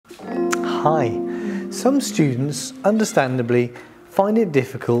Hi. Some students, understandably, find it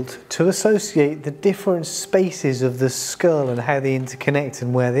difficult to associate the different spaces of the skull and how they interconnect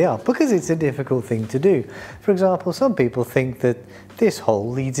and where they are, because it's a difficult thing to do. For example, some people think that this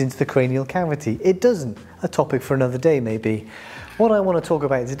hole leads into the cranial cavity. It doesn't. A topic for another day, maybe. What I want to talk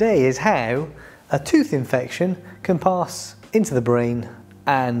about today is how a tooth infection can pass into the brain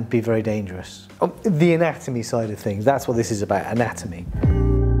and be very dangerous. The anatomy side of things, that's what this is about, anatomy.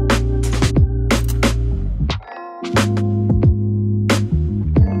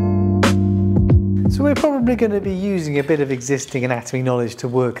 So we're probably going to be using a bit of existing anatomy knowledge to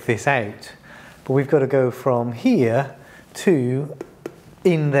work this out, but we've got to go from here to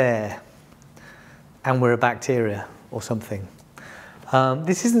in there, and we're a bacteria or something.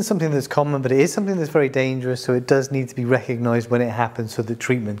 This isn't something that's common, but it is something that's very dangerous, so it does need to be recognised when it happens so that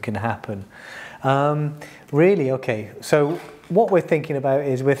treatment can happen. Really, okay, so what we're thinking about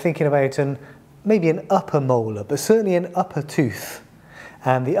is we're thinking about maybe an upper molar, but certainly an upper tooth.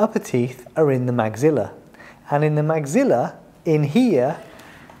 And the upper teeth are in the maxilla. And in the maxilla, in here,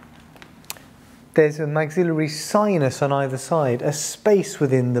 there's a maxillary sinus on either side, a space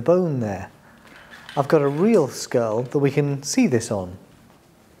within the bone there. I've got a real skull that we can see this on.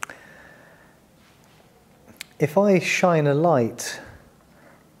 If I shine a light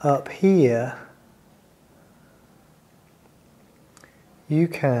up here, you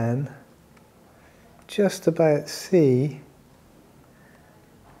can just about see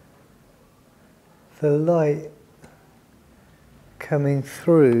the light coming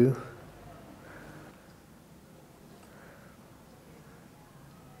through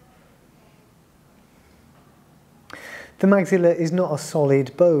the maxilla. Is not a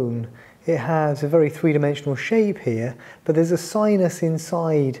solid bone. It has a very three-dimensional shape here, but there's a sinus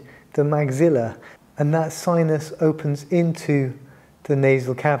inside the maxilla, and that sinus opens into the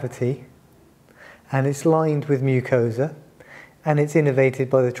nasal cavity, and it's lined with mucosa, and it's innervated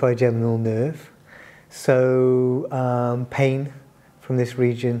by the trigeminal nerve. So pain from this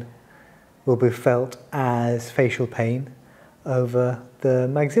region will be felt as facial pain over the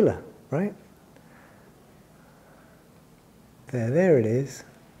maxilla, right? There it is.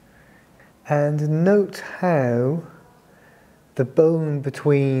 And note how the bone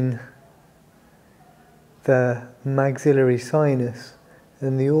between the maxillary sinus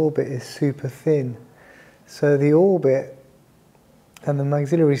and the orbit is super thin. So the orbit and the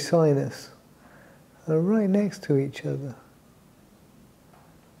maxillary sinus are right next to each other.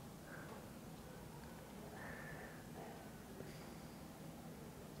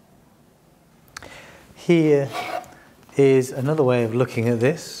 Here is another way of looking at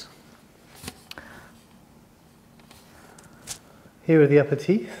this. Here are the upper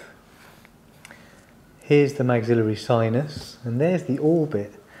teeth. Here's the maxillary sinus, and there's the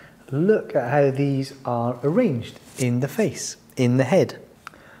orbit. Look at how these are arranged in the face, in the head.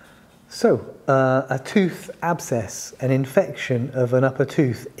 So, a tooth abscess, an infection of an upper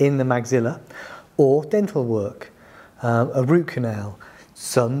tooth in the maxilla, or dental work, a root canal.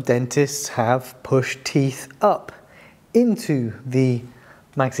 Some dentists have pushed teeth up into the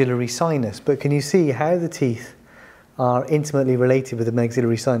maxillary sinus, but can you see how the teeth are intimately related with the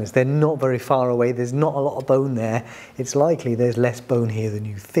maxillary sinus? They're not very far away, there's not a lot of bone there. It's likely there's less bone here than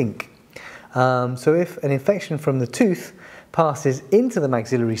you think. So if an infection from the tooth passes into the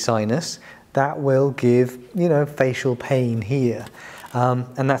maxillary sinus, that will give, facial pain here.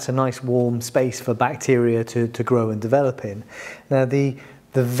 And that's a nice warm space for bacteria to grow and develop in. Now the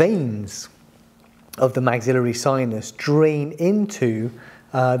veins of the maxillary sinus drain into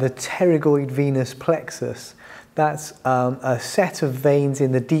the pterygoid venous plexus. That's a set of veins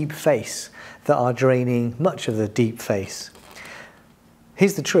in the deep face that are draining much of the deep face.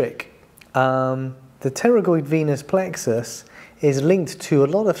 Here's the trick. The pterygoid venous plexus is linked to a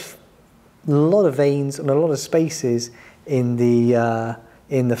lot of veins and a lot of spaces in the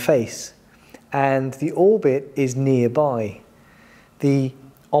face, and the orbit is nearby. The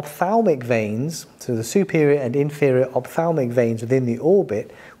ophthalmic veins, so the superior and inferior ophthalmic veins within the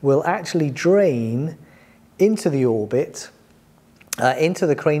orbit, will actually drain into the orbit, into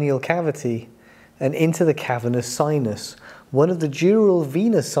the cranial cavity, and into the cavernous sinus, one of the dural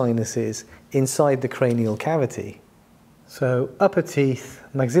venous sinuses inside the cranial cavity. So upper teeth,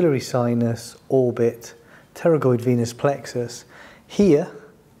 maxillary sinus, orbit, pterygoid venous plexus. Here,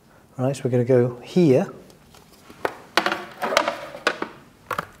 right, so we're going to go here.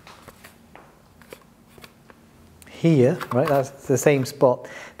 Here, right, that's the same spot.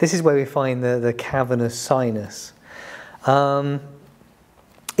 This is where we find the cavernous sinus.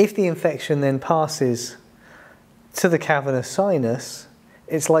 If the infection then passes to the cavernous sinus,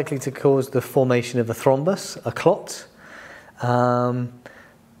 it's likely to cause the formation of a thrombus, a clot.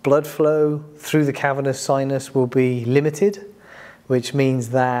 Blood flow through the cavernous sinus will be limited, which means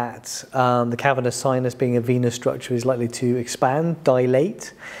that the cavernous sinus, being a venous structure, is likely to expand,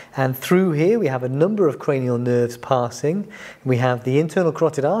 dilate. And through here we have a number of cranial nerves passing. We have the internal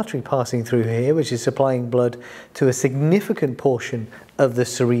carotid artery passing through here, which is supplying blood to a significant portion of the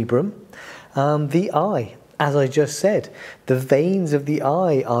cerebrum. The eye, as I just said, the veins of the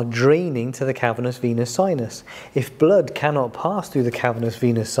eye are draining to the cavernous venous sinus. If blood cannot pass through the cavernous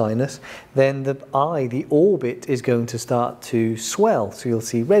venous sinus, then the eye, the orbit, is going to start to swell. So you'll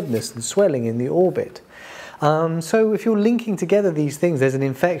see redness and swelling in the orbit. So if you're linking together these things, there's an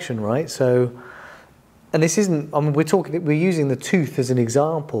infection, right? So, and this isn't, I mean, we're using the tooth as an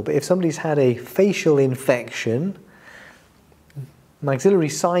example, but if somebody's had a facial infection, maxillary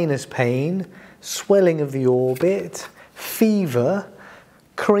sinus pain, swelling of the orbit, fever,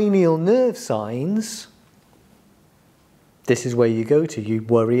 cranial nerve signs, this is where you go to. You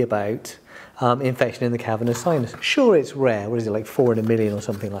worry about infection in the cavernous sinus. Sure, it's rare. What is it, like 4 in a million or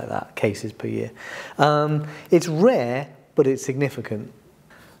something like that, cases per year. It's rare, but it's significant.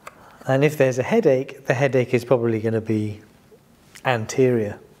 And if there's a headache, the headache is probably going to be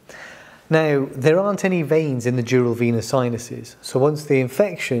anterior. Now, there aren't any veins in the dural venous sinuses, so once the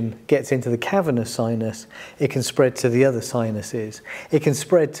infection gets into the cavernous sinus, it can spread to the other sinuses. It can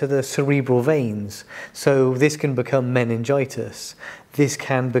spread to the cerebral veins, so this can become meningitis. This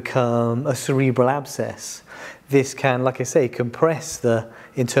can become a cerebral abscess. This can, like I say, compress the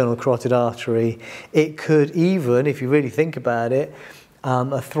internal carotid artery. It could even, if you really think about it, a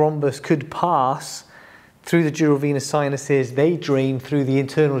thrombus could pass through the dural venous sinuses. They drain through the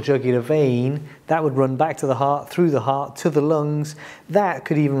internal jugular vein. That would run back to the heart, through the heart, to the lungs. That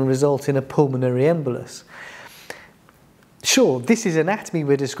could even result in a pulmonary embolus. Sure, this is anatomy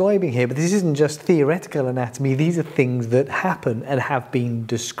we're describing here, but this isn't just theoretical anatomy. These are things that happen and have been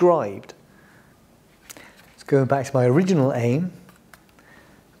described. Let's go back to my original aim.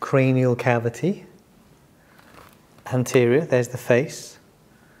 Cranial cavity. Anterior, there's the face.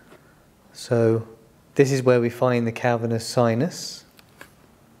 So this is where we find the cavernous sinus.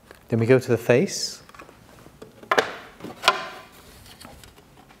 Then we go to the face.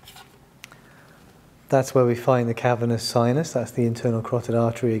 That's where we find the cavernous sinus. That's the internal carotid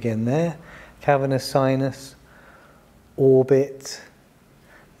artery again there. Cavernous sinus, orbit,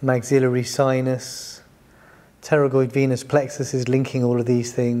 maxillary sinus, pterygoid venous plexus is linking all of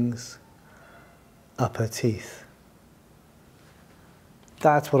these things, upper teeth.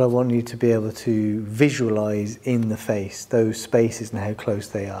 That's what I want you to be able to visualize in the face, those spaces and how close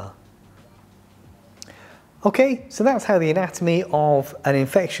they are. Okay, so that's how the anatomy of an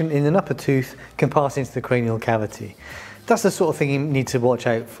infection in an upper tooth can pass into the cranial cavity. That's the sort of thing you need to watch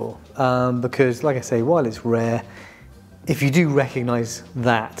out for, because, like I say, while it's rare, if you do recognize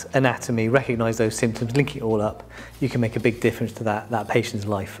that anatomy, recognize those symptoms, link it all up, you can make a big difference to that patient's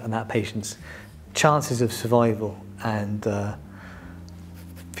life and that patient's chances of survival and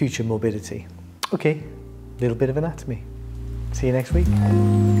future morbidity. Okay, little bit of anatomy. See you next week.